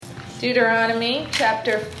Deuteronomy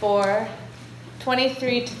chapter 4,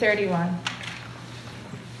 23 to 31.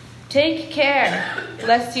 Take care,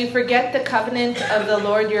 lest you forget the covenant of the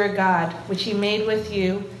Lord your God, which he made with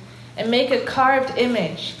you, and make a carved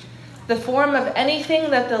image, the form of anything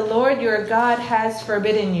that the Lord your God has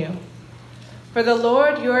forbidden you. For the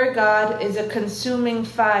Lord your God is a consuming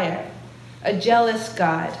fire, a jealous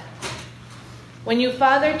God. When you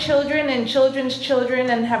father children and children's children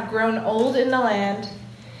and have grown old in the land,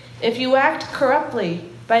 if you act corruptly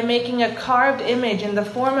by making a carved image in the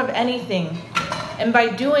form of anything, and by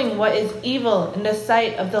doing what is evil in the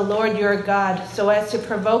sight of the Lord your God, so as to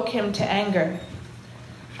provoke him to anger,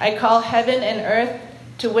 I call heaven and earth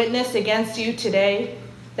to witness against you today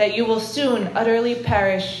that you will soon utterly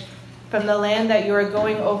perish from the land that you are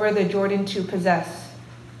going over the Jordan to possess.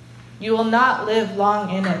 You will not live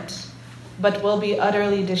long in it, but will be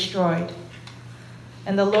utterly destroyed.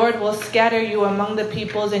 And the Lord will scatter you among the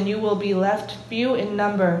peoples, and you will be left few in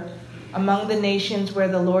number among the nations where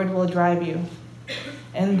the Lord will drive you.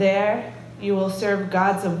 And there you will serve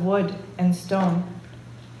gods of wood and stone,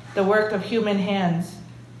 the work of human hands,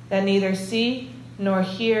 that neither see, nor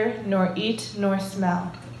hear, nor eat, nor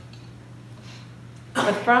smell.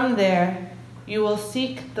 But from there you will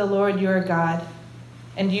seek the Lord your God,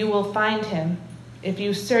 and you will find him, if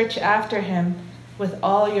you search after him with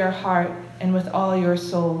all your heart and with all your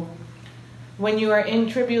soul. When you are in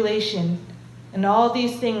tribulation, and all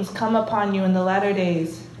these things come upon you in the latter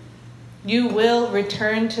days, you will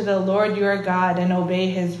return to the Lord your God and obey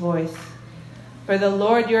his voice. For the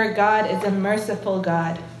Lord your God is a merciful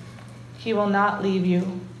God. He will not leave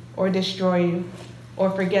you or destroy you or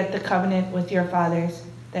forget the covenant with your fathers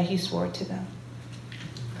that he swore to them.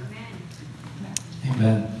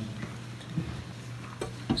 Amen.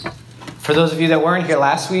 For those of you that weren't here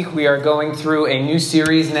last week, we are going through a new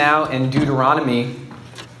series now in Deuteronomy.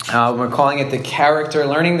 We're calling it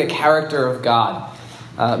Learning the Character of God.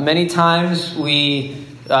 Many times we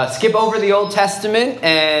skip over the Old Testament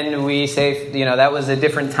and we say, that was a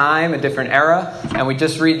different time, a different era, and we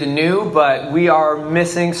just read the New, but we are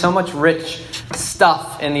missing so much rich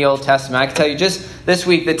stuff in the Old Testament. I can tell you just this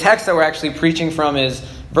week, the text that we're actually preaching from is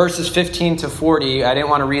verses 15 to 40. I didn't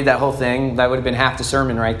want to read that whole thing. That would have been half the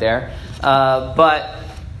sermon right there. But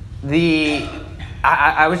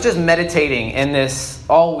I was just meditating in this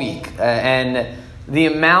all week, and the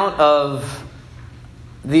amount of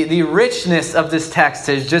the richness of this text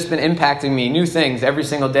has just been impacting me, new things every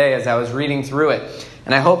single day as I was reading through it.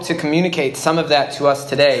 And I hope to communicate some of that to us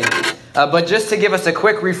today. But just to give us a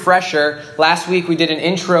quick refresher, last week we did an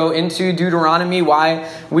intro into Deuteronomy, why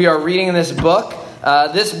we are reading this book.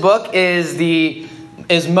 This book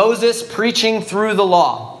is Moses preaching through the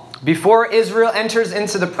law. Before Israel enters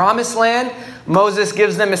into the promised land, Moses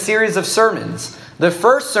gives them a series of sermons. The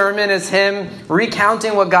first sermon is him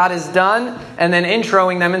recounting what God has done and then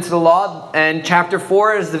introing them into the law. And chapter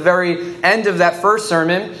 4 is the very end of that first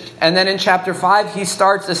sermon. And then in chapter 5, he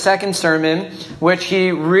starts the second sermon, which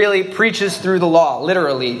he really preaches through the law,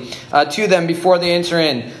 literally, to them before they enter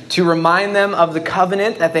in, to remind them of the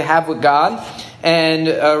covenant that they have with God and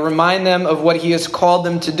remind them of what he has called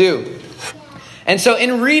them to do. And so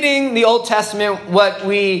in reading the Old Testament, what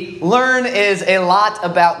we learn is a lot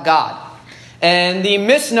about God. And the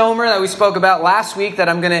misnomer that we spoke about last week that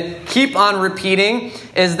I'm going to keep on repeating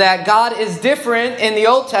is that God is different in the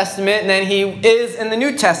Old Testament than he is in the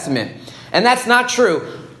New Testament. And that's not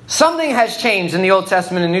true. Something has changed in the Old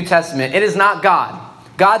Testament and New Testament. It is not God.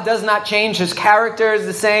 God does not change. His character is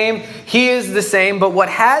the same. He is the same. But what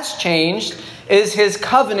has changed is his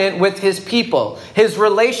covenant with his people, his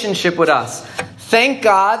relationship with us. Thank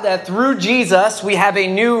God that through Jesus, we have a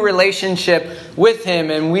new relationship with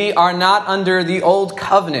him and we are not under the old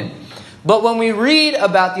covenant. But when we read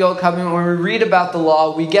about the old covenant, when we read about the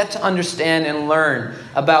law, we get to understand and learn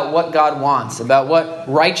about what God wants, about what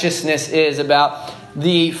righteousness is, about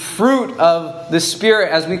the fruit of the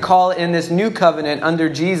Spirit, as we call it in this new covenant under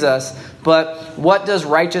Jesus. But what does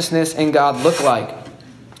righteousness in God look like?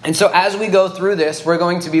 And so as we go through this, we're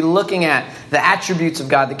going to be looking at the attributes of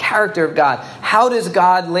God, the character of God. How does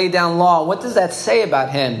God lay down law? What does that say about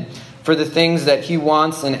him for the things that he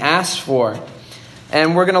wants and asks for?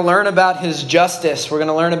 And we're going to learn about his justice. We're going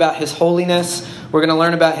to learn about his holiness. We're going to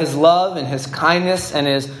learn about his love and his kindness and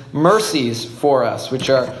his mercies for us, which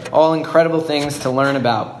are all incredible things to learn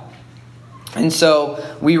about. And so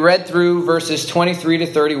we read through verses 23 to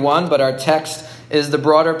 31, but our text is the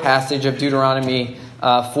broader passage of Deuteronomy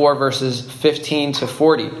 4 verses 15 to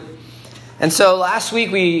 40. And so last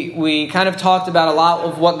week we kind of talked about a lot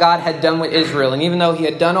of what God had done with Israel. And even though he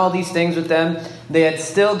had done all these things with them, they had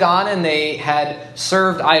still gone and they had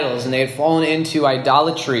served idols and they had fallen into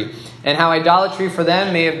idolatry. And how idolatry for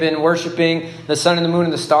them may have been worshiping the sun and the moon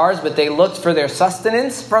and the stars, but they looked for their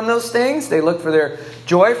sustenance from those things. They looked for their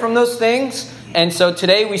joy from those things. And so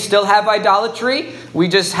today we still have idolatry. We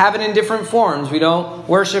just have it in different forms. We don't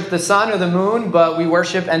worship the sun or the moon, but we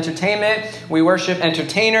worship entertainment. We worship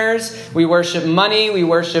entertainers. We worship money. We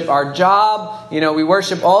worship our job. We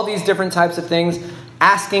worship all these different types of things,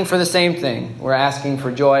 asking for the same thing. We're asking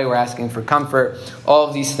for joy. We're asking for comfort. All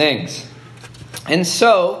of these things. And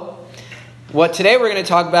so what today we're going to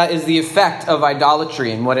talk about is the effect of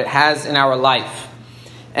idolatry and what it has in our life.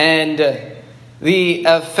 And the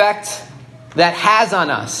effect that has on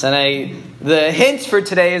us. And the hint for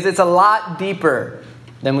today is it's a lot deeper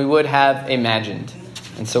than we would have imagined.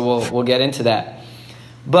 And so we'll get into that.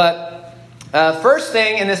 But first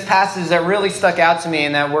thing in this passage that really stuck out to me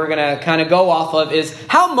and that we're going to kind of go off of is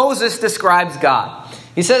how Moses describes God.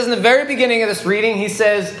 He says in the very beginning of this reading, he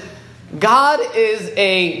says, God is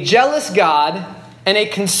a jealous God and a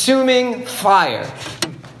consuming fire.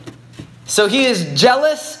 So he is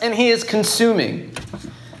jealous and he is consuming.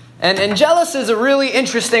 And jealous is a really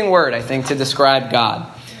interesting word, I think, to describe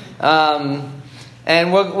God.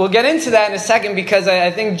 And we'll get into that in a second because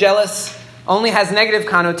I think jealous only has negative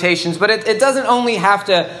connotations, but it doesn't only have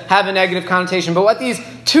to have a negative connotation. But what these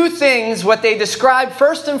two things, what they describe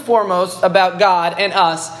first and foremost about God and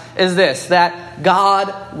us is this, that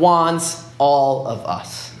God wants all of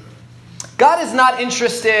us. God is not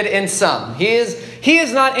interested in some. He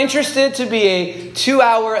is not interested to be a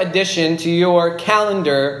 2-hour addition to your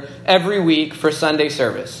calendar every week for Sunday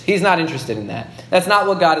service. He's not interested in that. That's not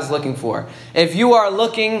what God is looking for. If you are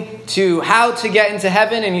looking to how to get into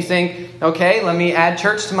heaven and you think, okay, let me add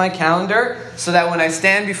church to my calendar so that when I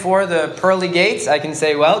stand before the pearly gates, I can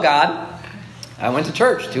say, well, God, I went to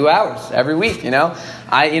church 2 hours every week,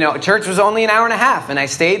 church was only an hour and a half and I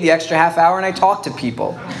stayed the extra half hour and I talked to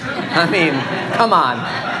people. I mean, come on.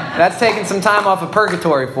 That's taking some time off of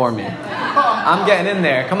purgatory for me. I'm getting in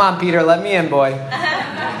there. Come on, Peter, let me in, boy.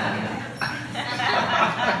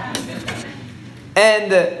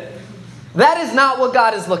 And that is not what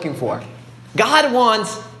God is looking for. God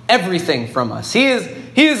wants everything from us. He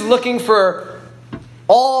is looking for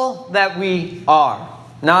all that we are.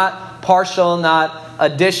 Not partial, not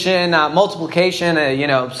addition, not multiplication.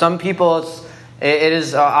 Some people,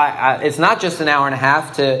 it's not just an hour and a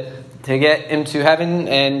half to get into heaven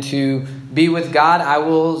and to be with God. I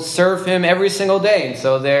will serve Him every single day. And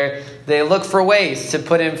so they look for ways to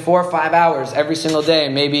put in 4 or 5 hours every single day.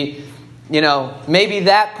 And maybe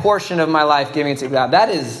that portion of my life giving it to God.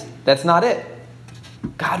 That's not it.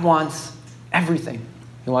 God wants everything.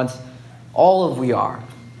 He wants all of we are.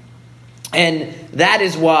 And that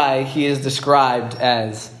is why He is described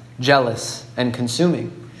as jealous and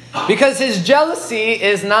consuming. Because His jealousy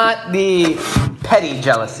is not the petty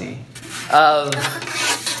jealousy of,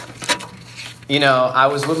 I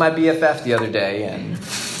was with my BFF the other day and,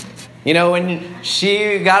 when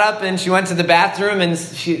she got up and she went to the bathroom and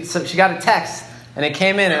she got a text and it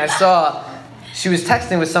came in and I saw she was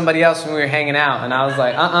texting with somebody else when we were hanging out. And I was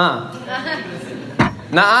like,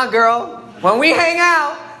 Nuh-uh, girl. When we hang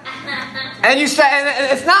out, and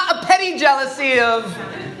it's not a petty jealousy of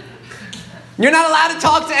you're not allowed to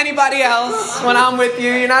talk to anybody else when I'm with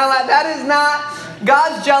you. You're not allowed. That is not,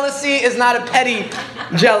 God's jealousy is not a petty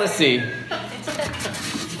jealousy.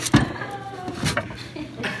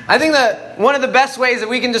 I think that one of the best ways that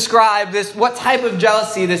we can describe this, what type of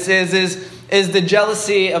jealousy this is the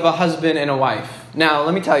jealousy of a husband and a wife. Now,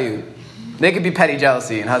 let me tell you, they could be petty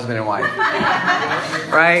jealousy in husband and wife.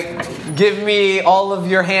 Right? Give me all of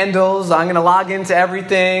your handles. I'm going to log into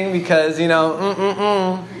everything because,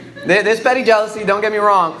 There's petty jealousy, don't get me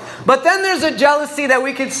wrong. But then there's a jealousy that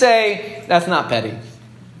we could say, that's not petty.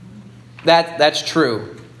 That's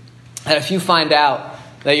true. And if you find out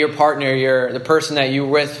that your partner, the person that you're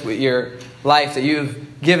with your life, that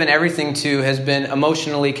you've given everything to, has been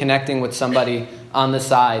emotionally connecting with somebody on the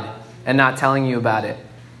side and not telling you about it,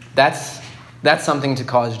 that's something to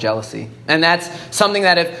cause jealousy. And that's something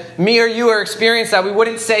that if me or you are experiencing that, we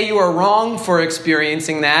wouldn't say you are wrong for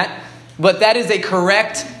experiencing that, but that is a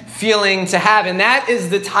correct feeling to have. And that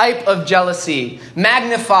is the type of jealousy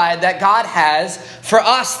magnified that God has for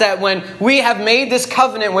us, that when we have made this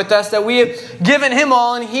covenant with us, that we have given Him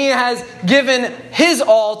all and He has given His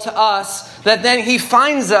all to us, that then He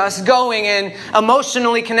finds us going and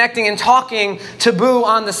emotionally connecting and talking to Boo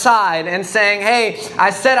on the side and saying, hey,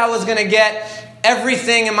 I said I was going to get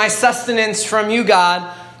everything and my sustenance from you,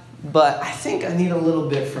 God, but I think I need a little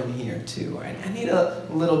bit from here too. Right? I need a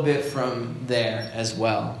little bit from there as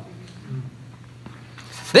well.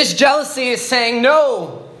 This jealousy is saying,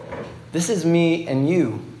 no, this is me and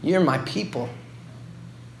you. You're my people.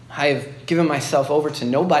 I have given myself over to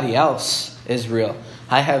nobody else, Israel.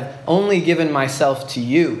 I have only given myself to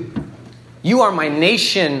you. You are my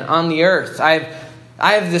nation on the earth. I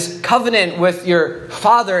have this covenant with your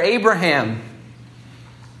father Abraham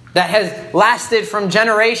that has lasted from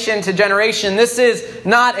generation to generation. This is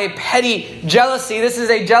not a petty jealousy. This is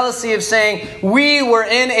a jealousy of saying, we were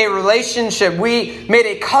in a relationship. We made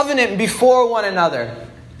a covenant before one another.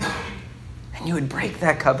 And you would break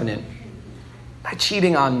that covenant by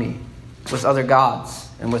cheating on me with other gods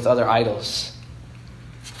and with other idols.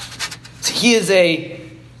 So he is a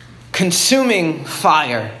consuming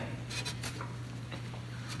fire.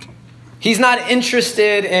 He's not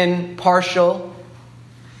interested in partial.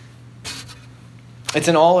 It's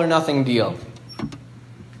an all or nothing deal.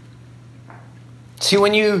 See,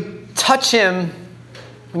 when you touch him,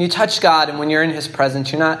 when you touch God and when you're in his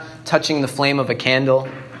presence, you're not touching the flame of a candle.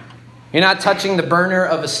 You're not touching the burner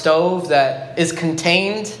of a stove that is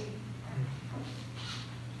contained.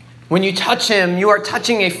 When you touch him, you are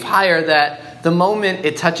touching a fire that the moment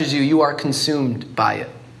it touches you, you are consumed by it.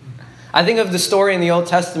 I think of the story in the Old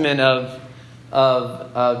Testament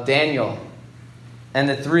of Daniel and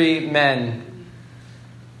the three men.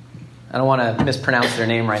 I don't want to mispronounce their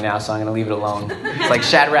name right now, so I'm going to leave it alone. It's like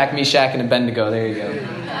Shadrach, Meshach, and Abednego. There you go.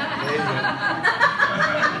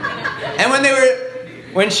 And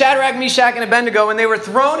when Shadrach, Meshach, and Abednego, when they were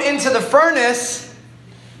thrown into the furnace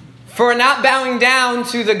for not bowing down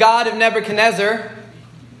to the God of Nebuchadnezzar,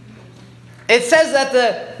 it says that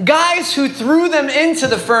the guys who threw them into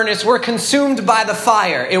the furnace were consumed by the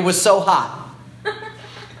fire. It was so hot.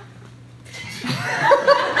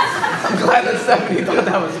 I'm glad that Stephanie thought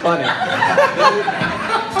that was funny.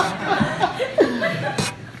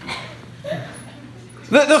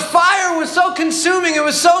 The fire was so consuming, it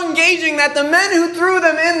was so engaging that the men who threw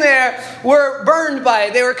them in there were burned by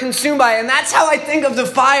it. They were consumed by it. And that's how I think of the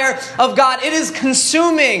fire of God. It is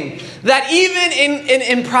consuming. That even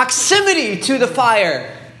in proximity to the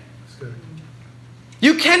fire,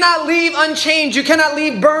 you cannot leave unchanged. You cannot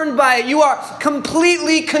leave burned by it. You are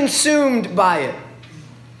completely consumed by it.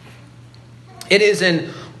 It is an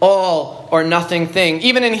all or nothing thing.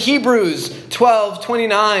 Even in Hebrews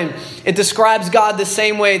 12:29, it describes God the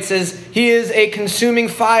same way. It says he is a consuming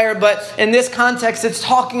fire, but in this context, it's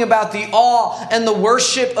talking about the awe and the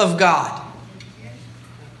worship of God.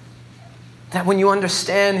 That when you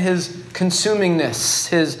understand his consumingness,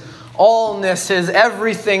 his allness, his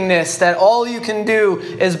everythingness, that all you can do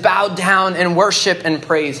is bow down and worship and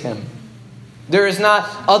praise him. There is not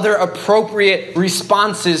other appropriate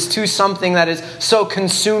responses to something that is so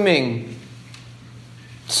consuming,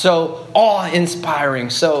 so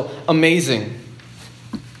awe-inspiring, so amazing.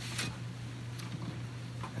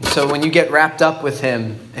 And so when you get wrapped up with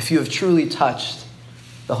him, if you have truly touched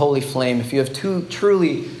the holy flame, if you have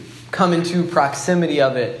truly come into proximity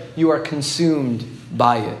of it, you are consumed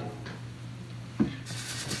by it.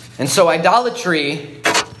 And so idolatry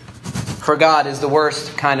for God is the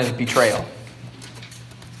worst kind of betrayal.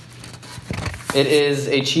 It is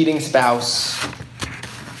a cheating spouse.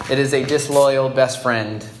 It is a disloyal best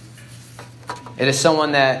friend. It is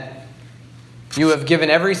someone that you have given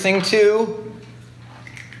everything to,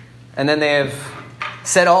 and then they have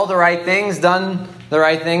said all the right things, done the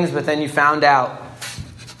right things, but then you found out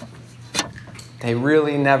they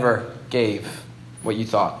really never gave what you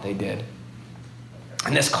thought they did.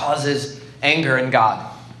 And this causes anger in God.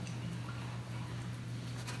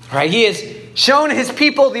 Right? He has shown his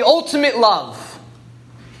people the ultimate love.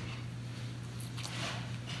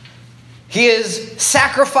 He is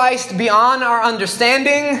sacrificed beyond our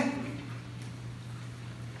understanding.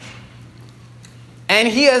 And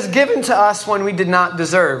he has given to us when we did not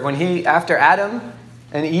deserve. When he, after Adam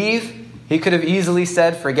and Eve, he could have easily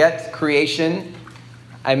said, forget creation.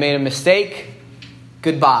 I made a mistake.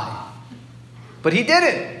 Goodbye. But he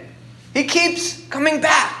didn't. He keeps coming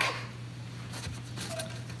back.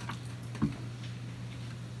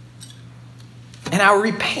 And our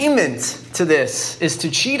repayment to this is to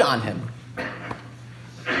cheat on him.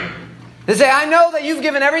 To say, I know that you've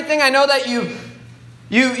given everything. I know that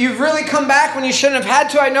you've really come back when you shouldn't have had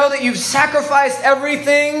to. I know that you've sacrificed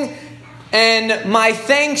everything. And my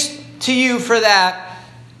thanks to you for that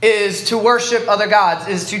is to worship other gods,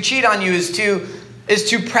 is to cheat on you, is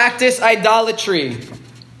to practice idolatry.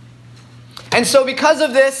 And so because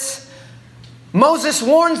of this, Moses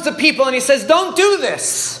warns the people and he says, don't do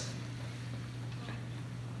this.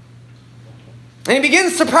 And he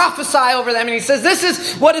begins to prophesy over them and he says, this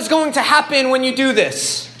is what is going to happen when you do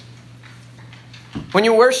this. When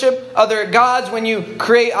you worship other gods, when you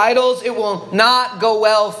create idols, it will not go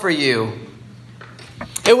well for you.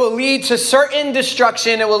 It will lead to certain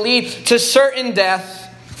destruction. It will lead to certain death.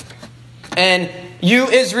 And you,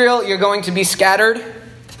 Israel, you're going to be scattered.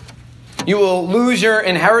 You will lose your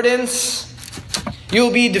inheritance. You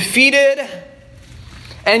will be defeated.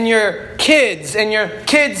 And your kids and your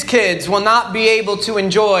kids' kids will not be able to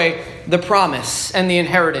enjoy the promise and the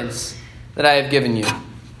inheritance that I have given you.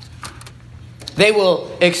 They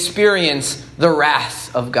will experience the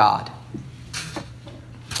wrath of God.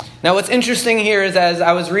 Now, what's interesting here is as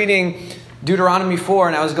I was reading Deuteronomy 4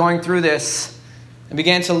 and I was going through this, I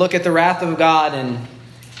began to look at the wrath of God, and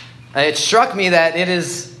it struck me that it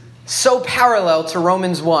is so parallel to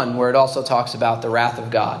Romans 1, where it also talks about the wrath of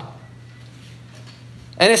God.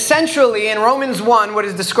 And essentially, in Romans 1, what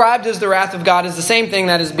is described as the wrath of God is the same thing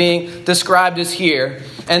that is being described as here.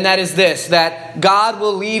 And that is this, that God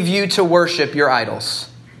will leave you to worship your idols.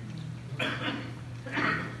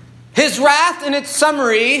 His wrath, in its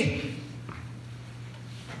summary,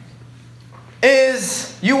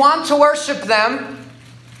 is you want to worship them,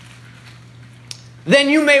 then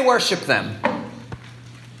you may worship them.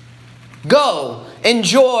 Go,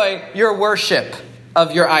 enjoy your worship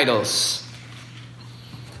of your idols.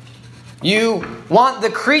 You want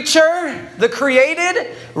the creature, the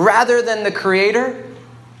created, rather than the creator.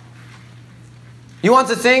 You want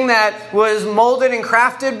the thing that was molded and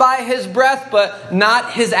crafted by his breath, but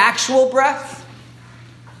not his actual breath.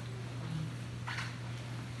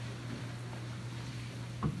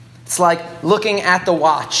 It's like looking at the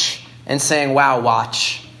watch and saying, wow,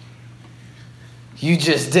 watch, you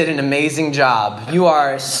just did an amazing job. You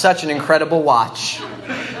are such an incredible watch.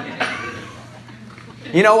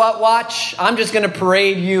 You know what, watch? I'm just going to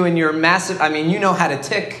parade you in your massive... you know how to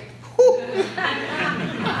tick. Whew.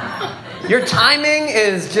 Your timing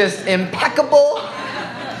is just impeccable.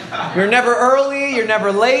 You're never early. You're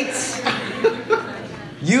never late.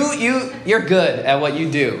 You're good at what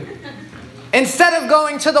you do. Instead of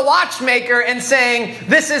going to the watchmaker and saying,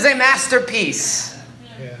 this is a masterpiece.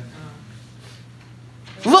 Yeah.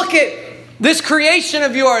 Look at this creation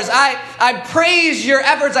of yours. I praise your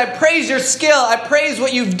efforts. I praise your skill. I praise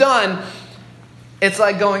what you've done. It's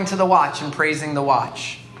like going to the watch and praising the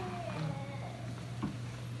watch.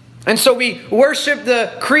 And so we worship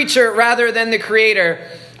the creature rather than the creator.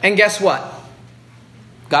 And guess what?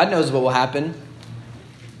 God knows what will happen.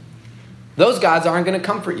 Those gods aren't going to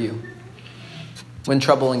comfort you when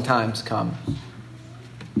troubling times come.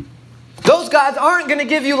 Those gods aren't going to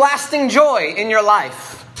give you lasting joy in your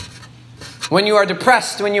life. When you are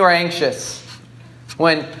depressed, when you are anxious,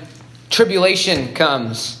 when tribulation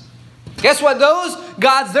comes. Guess what? Those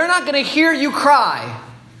gods, they're not going to hear you cry.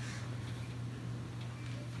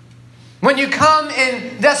 When you come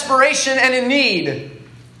in desperation and in need,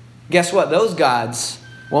 guess what? Those gods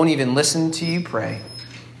won't even listen to you pray.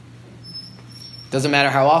 Doesn't matter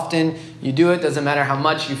how often you do it. Doesn't matter how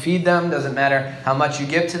much you feed them. Doesn't matter how much you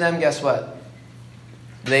give to them. Guess what?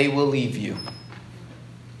 They will leave you.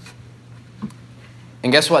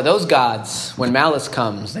 And guess what? Those gods, when malice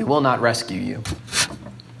comes, they will not rescue you.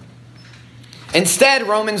 Instead,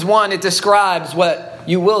 Romans 1, it describes what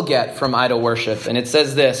you will get from idol worship. And it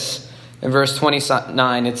says this in verse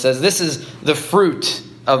 29. It says, this is the fruit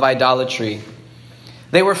of idolatry.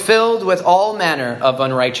 They were filled with all manner of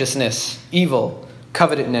unrighteousness, evil,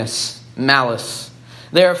 covetousness, malice.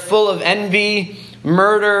 They are full of envy,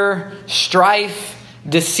 murder, strife,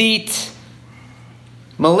 deceit,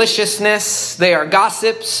 maliciousness. They are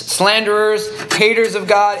gossips, slanderers, haters of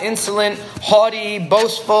God, insolent, haughty,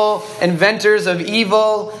 boastful, inventors of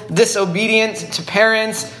evil, disobedient to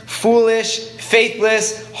parents, foolish,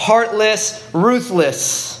 faithless, heartless,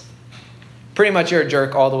 ruthless. Pretty much you're a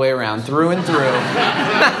jerk all the way around, through and through.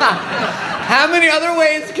 How many other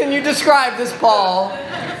ways can you describe this, Paul?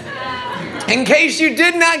 In case you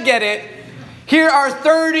did not get it, here are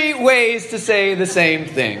 30 ways to say the same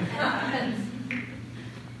thing.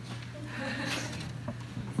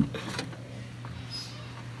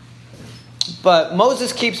 But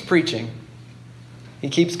Moses keeps preaching. He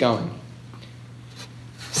keeps going.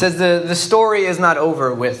 He says the story is not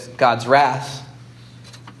over with God's wrath.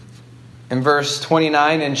 In verse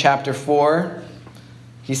 29 in chapter 4,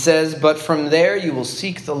 he says, but from there you will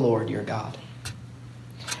seek the Lord your God.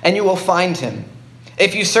 And you will find him.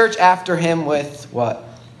 If you search after him with what?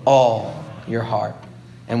 All your heart.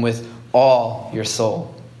 And with all your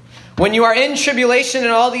soul. When you are in tribulation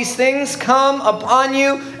and all these things come upon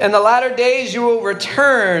you, in the latter days you will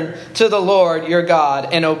return to the Lord your God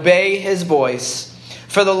and obey his voice.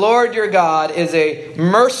 For the Lord your God is a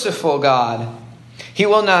merciful God. He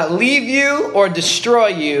will not leave you or destroy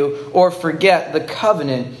you or forget the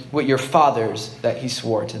covenant with your fathers that he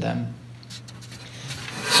swore to them.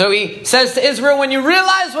 So he says to Israel, when you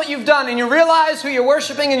realize what you've done and you realize who you're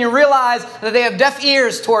worshiping and you realize that they have deaf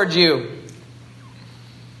ears towards you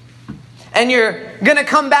and you're going to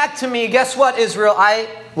come back to me, guess what, Israel? I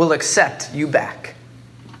will accept you back.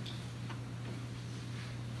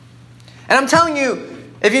 And I'm telling you,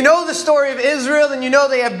 if you know the story of Israel, then you know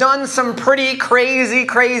they have done some pretty crazy,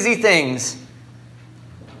 crazy things.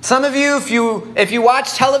 Some of you, if you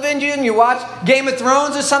watch television, you watch Game of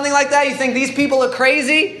Thrones or something like that, you think these people are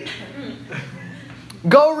crazy?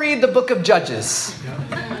 Go read the book of Judges.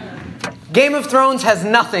 Game of Thrones has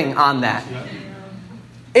nothing on that.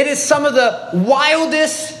 It is some of the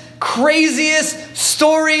wildest, craziest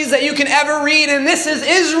stories that you can ever read, and this is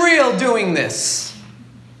Israel doing this.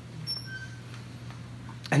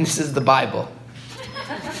 And this is the Bible.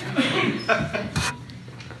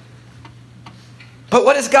 But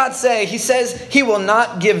what does God say? He says he will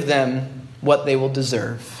not give them what they will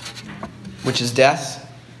deserve, which is death,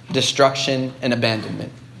 destruction, and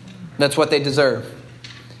abandonment. That's what they deserve.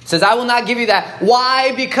 He says, I will not give you that.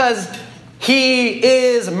 Why? Because he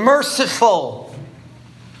is merciful.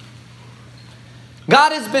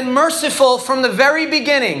 God has been merciful from the very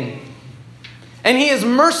beginning, and he is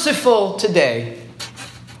merciful today.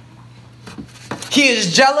 He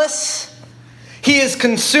is jealous, he is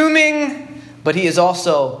consuming, but he is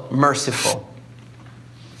also merciful.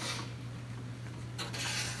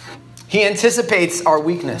 He anticipates our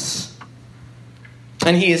weakness.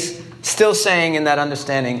 And he is still saying in that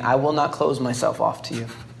understanding, I will not close myself off to you.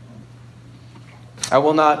 I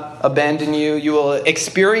will not abandon you. You will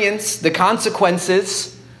experience the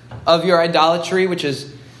consequences of your idolatry, which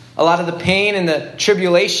is a lot of the pain and the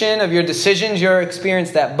tribulation of your decisions. You'll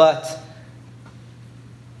experience that, but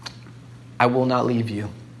I will not leave you.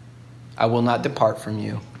 I will not depart from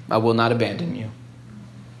you. I will not abandon you.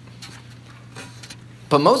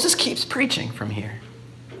 But Moses keeps preaching from here.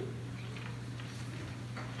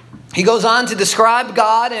 He goes on to describe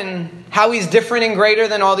God and how he's different and greater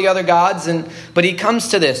than all the other gods. But he comes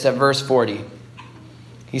to this at verse 40.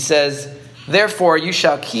 He says, therefore you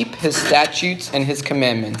shall keep his statutes and his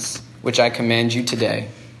commandments, which I command you today,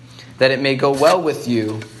 that it may go well with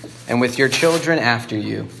you and with your children after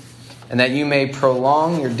you, and that you may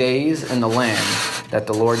prolong your days in the land that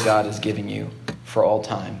the Lord God is giving you for all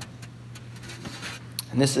time.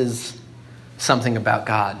 And this is something about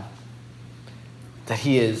God, that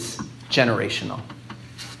he is generational.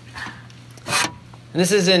 And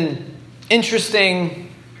this is an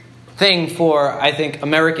interesting thing for, I think,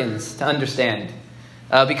 Americans to understand.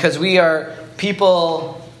 Because we are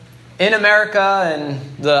people in America, and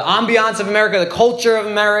the ambiance of America, the culture of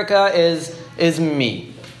America is me.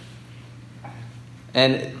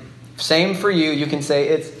 And same for you, you can say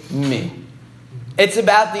it's me. It's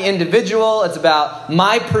about the individual. It's about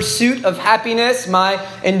my pursuit of happiness, my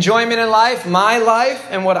enjoyment in life, my life,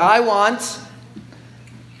 and what I want.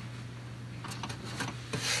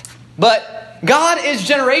 But God is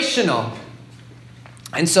generational.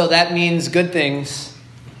 And so that means good things,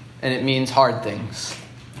 and it means hard things.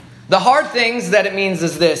 The hard things that it means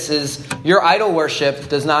is this, is your idol worship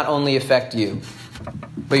does not only affect you,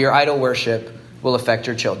 but your idol worship will affect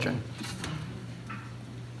your children.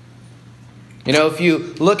 You know, if you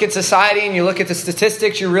look at society and you look at the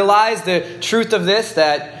statistics, you realize the truth of this,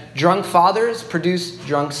 that drunk fathers produce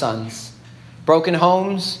drunk sons. Broken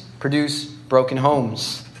homes produce broken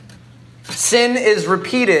homes. Sin is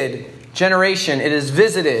repeated generation. It is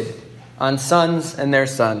visited on sons and their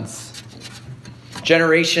sons.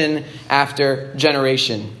 Generation after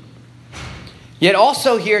generation. Yet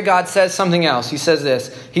also here God says something else. He says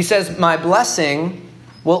this. He says, my blessing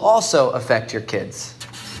will also affect your kids.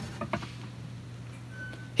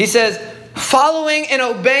 He says, following and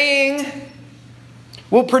obeying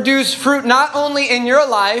will produce fruit not only in your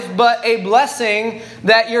life, but a blessing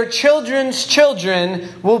that your children's children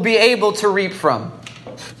will be able to reap from.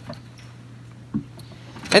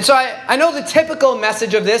 And so I know the typical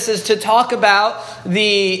message of this is to talk about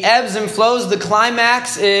the ebbs and flows. The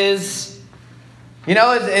climax is, you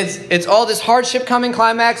know, it's all this hardship coming,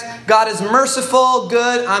 climax. God is merciful,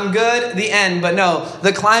 good, I'm good, the end. But no,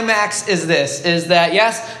 the climax is this, is that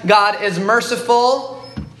yes, God is merciful.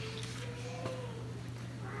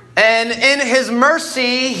 And in his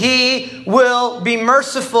mercy, he will be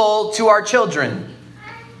merciful to our children.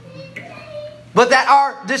 But that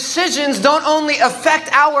our decisions don't only affect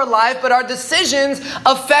our life, but our decisions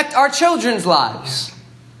affect our children's lives.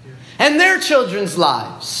 And their children's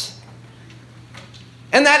lives.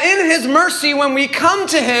 And that in his mercy, when we come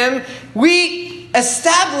to him, we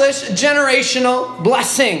establish generational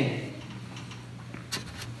blessing.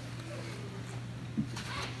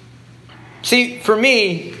 See, for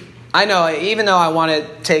me, I know, even though I want to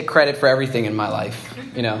take credit for everything in my life,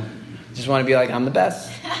 just want to be like, I'm the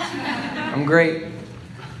best. I'm great.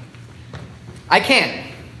 I can't.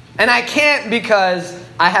 And I can't because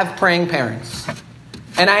I have praying parents.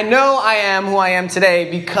 And I know I am who I am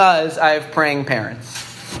today because I have praying parents.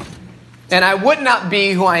 And I would not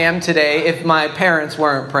be who I am today if my parents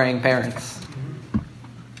weren't praying parents.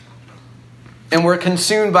 And were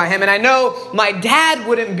consumed by him. And I know my dad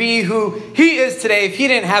wouldn't be who he is today if he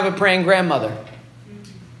didn't have a praying grandmother.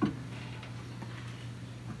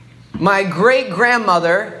 My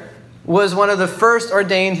great-grandmother was one of the first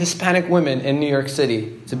ordained Hispanic women in New York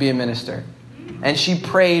City to be a minister. And she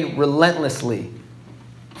prayed relentlessly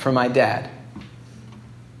for my dad.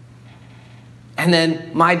 And then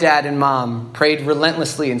my dad and mom prayed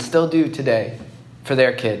relentlessly and still do today for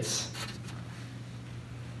their kids.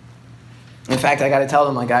 In fact, I got to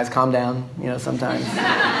tell them, guys, calm down, sometimes.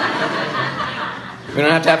 We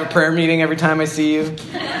don't have to have a prayer meeting every time I see you.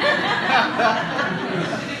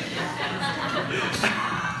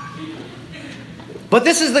 But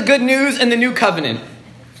this is the good news in the new covenant.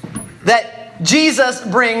 That Jesus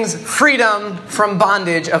brings freedom from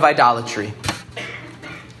bondage of idolatry.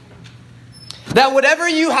 That whatever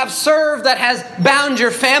you have served that has bound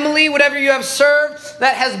your family, whatever you have served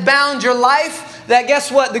that has bound your life, that guess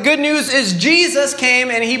what? The good news is Jesus came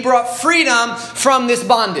and he brought freedom from this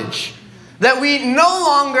bondage. That we no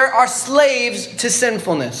longer are slaves to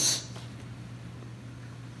sinfulness.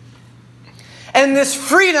 And this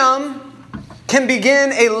freedom can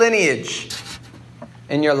begin a lineage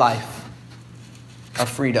in your life of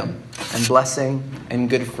freedom and blessing and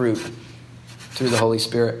good fruit through the Holy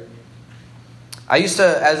Spirit. I used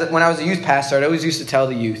to, when I was a youth pastor, I always used to tell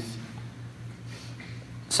the youth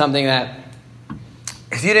something that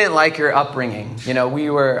if you didn't like your upbringing, I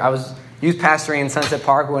was youth pastoring in Sunset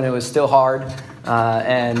Park when it was still hard,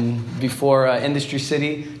 and before Industry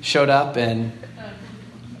City showed up, and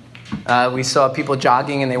we saw people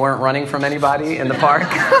jogging and they weren't running from anybody in the park.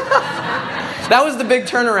 That was the big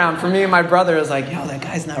turnaround for me and my brother. I was like, that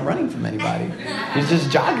guy's not running from anybody. He's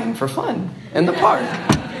just jogging for fun in the park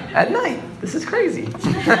at night. This is crazy.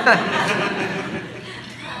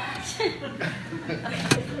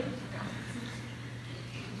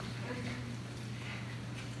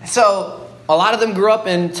 So, a lot of them grew up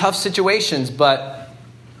in tough situations, but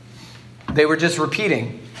they were just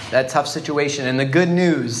repeating that tough situation. And the good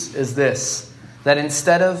news is this, that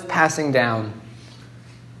instead of passing down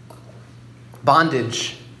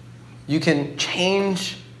bondage, you can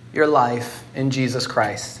change your life in Jesus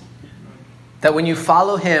Christ. That when you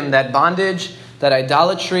follow him, that bondage, that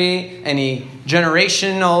idolatry, any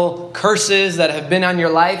generational curses that have been on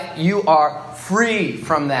your life, you are free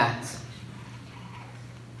from that.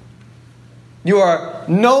 You are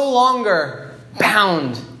no longer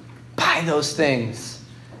bound by those things.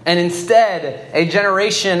 And instead, a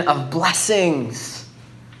generation of blessings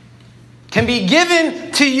can be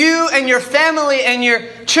given to you and your family and your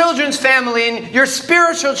children's family and your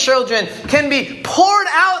spiritual children can be poured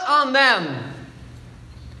out on them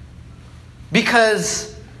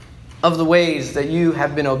because of the ways that you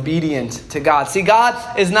have been obedient to God. See,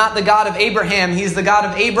 God is not the God of Abraham. He's the God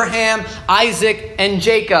of Abraham, Isaac, and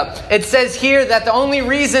Jacob. It says here that the only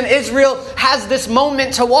reason Israel has this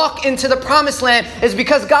moment to walk into the promised land is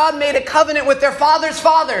because God made a covenant with their fathers'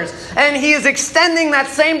 fathers. And he is extending that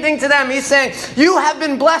same thing to them. He's saying, you have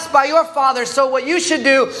been blessed by your fathers. So what you should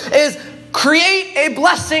do is create a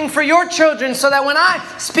blessing for your children so that when I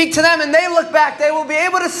speak to them and they look back, they will be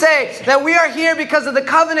able to say that we are here because of the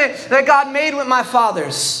covenant that God made with my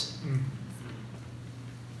fathers.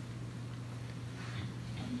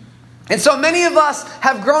 And so many of us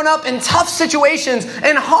have grown up in tough situations,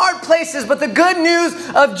 in hard places, but the good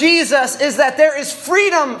news of Jesus is that there is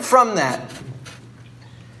freedom from that.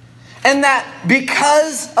 And that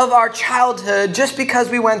because of our childhood, just because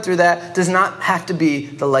we went through that, does not have to be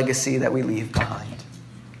the legacy that we leave behind.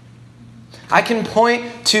 I can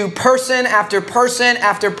point to person after person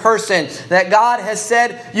after person that God has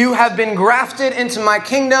said, you have been grafted into my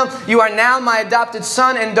kingdom. You are now my adopted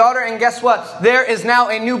son and daughter. And guess what? There is now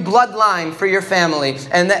a new bloodline for your family.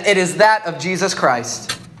 And that it is that of Jesus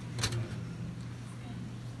Christ.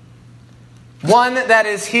 One that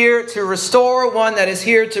is here to restore, one that is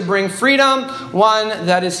here to bring freedom, one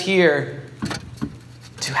that is here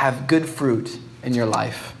to have good fruit in your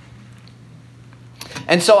life.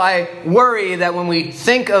 And so I worry that when we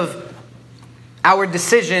think of our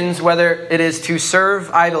decisions, whether it is to serve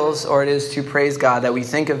idols or it is to praise God, that we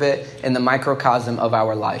think of it in the microcosm of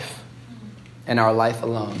our life and our life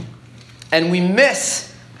alone. And we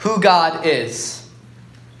miss who God is.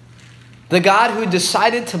 The God who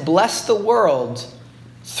decided to bless the world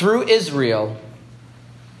through Israel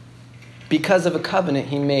because of a covenant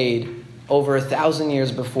he made over 1,000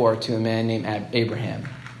 years before to a man named Abraham.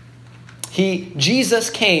 Jesus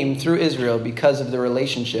came through Israel because of the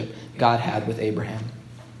relationship God had with Abraham.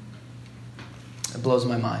 It blows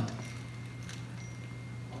my mind.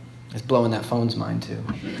 It's blowing that phone's mind too.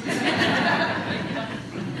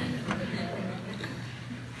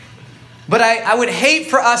 But I would hate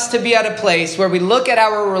for us to be at a place where we look at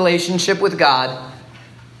our relationship with God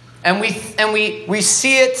and we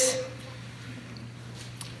see it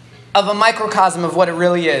of a microcosm of what it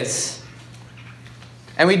really is.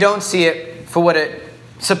 And we don't see it for what it's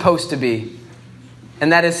supposed to be.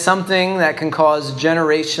 And that is something that can cause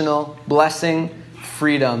generational blessing,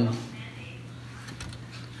 freedom.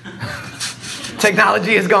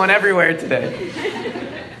 Technology is going everywhere today.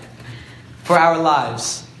 For our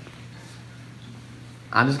lives.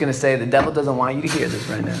 I'm just going to say the devil doesn't want you to hear this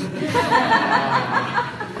right now.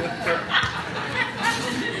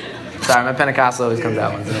 Sorry, my Pentecostal always comes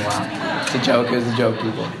out once in a while. It's a joke,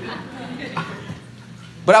 people.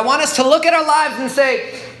 But I want us to look at our lives and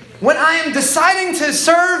say, when I am deciding to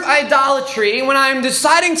serve idolatry, when I am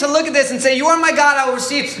deciding to look at this and say, you are my God, I will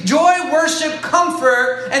receive joy, worship,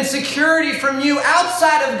 comfort, and security from you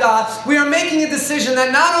outside of God, we are making a decision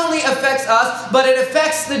that not only affects us, but it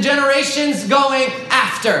affects the generations going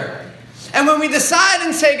after. And when we decide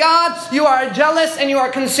and say, God, you are jealous and you are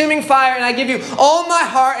consuming fire, and I give you all my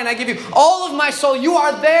heart and I give you all of my soul, you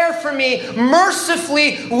are there for me,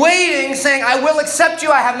 mercifully waiting, saying, I will accept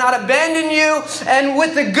you, I have not abandoned you, and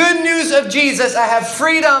with the good news of Jesus, I have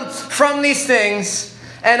freedom from these things,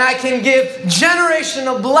 and I can give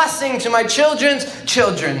generational blessing to my children's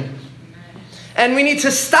children. And we need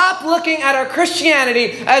to stop looking at our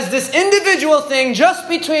Christianity as this individual thing just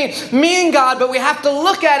between me and God, but we have to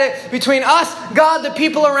look at it between us, God, the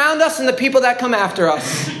people around us, and the people that come after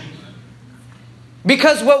us.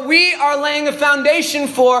 Because what we are laying a foundation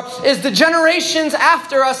for is the generations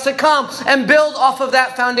after us to come and build off of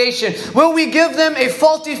that foundation. Will we give them a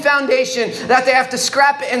faulty foundation that they have to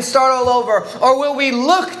scrap it and start all over? Or will we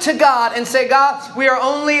look to God and say, God, we are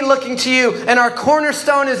only looking to you, and our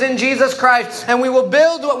cornerstone is in Jesus Christ, and we will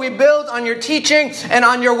build what we build on your teaching and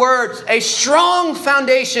on your word, a strong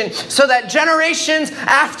foundation so that generations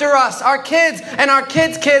after us, our kids and our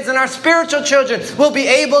kids' kids and our spiritual children will be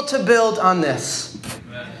able to build on this.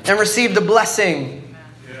 And receive the blessing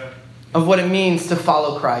of what it means to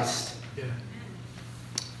follow Christ.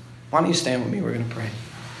 Why don't you stand with me? We're going to pray.